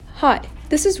Hi,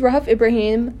 this is Rahaf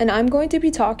Ibrahim, and I'm going to be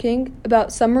talking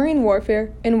about submarine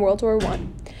warfare in World War I.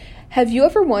 Have you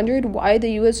ever wondered why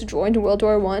the U.S. joined World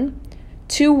War I?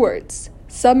 2 words: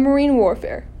 submarine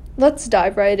warfare. Let's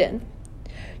dive right in.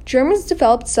 Germans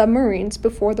developed submarines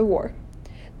before the war.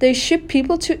 They shipped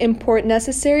people to import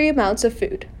necessary amounts of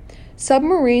food.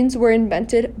 Submarines were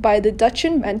invented by the Dutch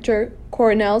inventor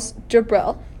Cornelis de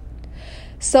Brel.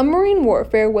 Submarine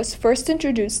warfare was first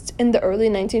introduced in the early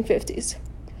 1950s.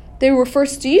 They were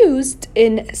first used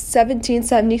in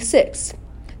 1776.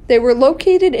 They were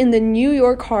located in the New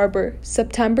York Harbor,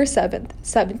 September 7,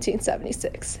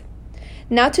 1776.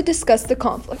 Now to discuss the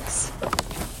conflicts.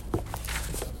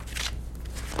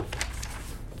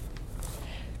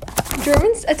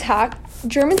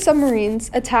 German submarines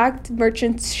attacked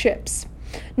merchant ships.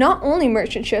 Not only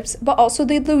merchant ships, but also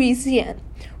the Louisiane,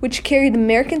 which carried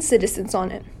American citizens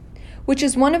on it, which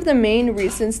is one of the main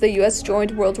reasons the U.S.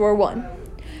 joined World War I.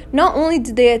 Not only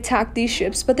did they attack these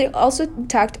ships, but they also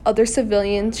attacked other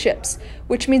civilian ships,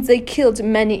 which means they killed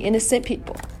many innocent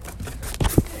people.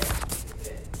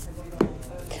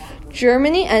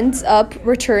 Germany ends up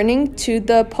returning to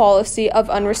the policy of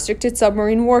unrestricted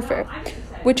submarine warfare,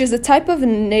 which is a type of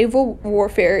naval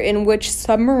warfare in which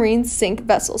submarines sink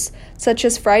vessels, such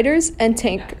as freighters and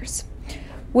tankers,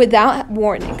 without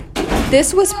warning.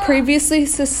 This was previously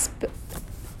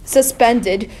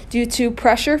suspended due to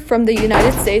pressure from the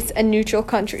United States and neutral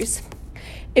countries.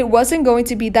 It wasn't going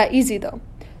to be that easy, though.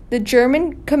 The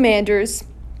German commanders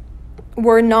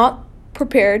were not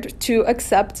prepared to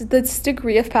accept this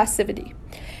degree of passivity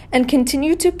and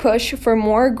continued to push for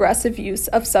more aggressive use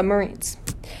of submarines.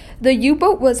 The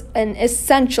U-boat was an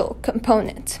essential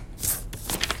component.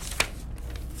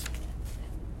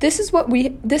 This is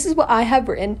what I have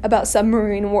written about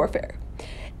submarine warfare.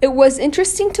 It was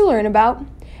interesting to learn about,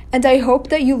 and I hope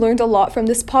that you learned a lot from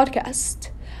this podcast.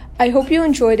 I hope you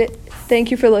enjoyed it. Thank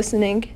you for listening.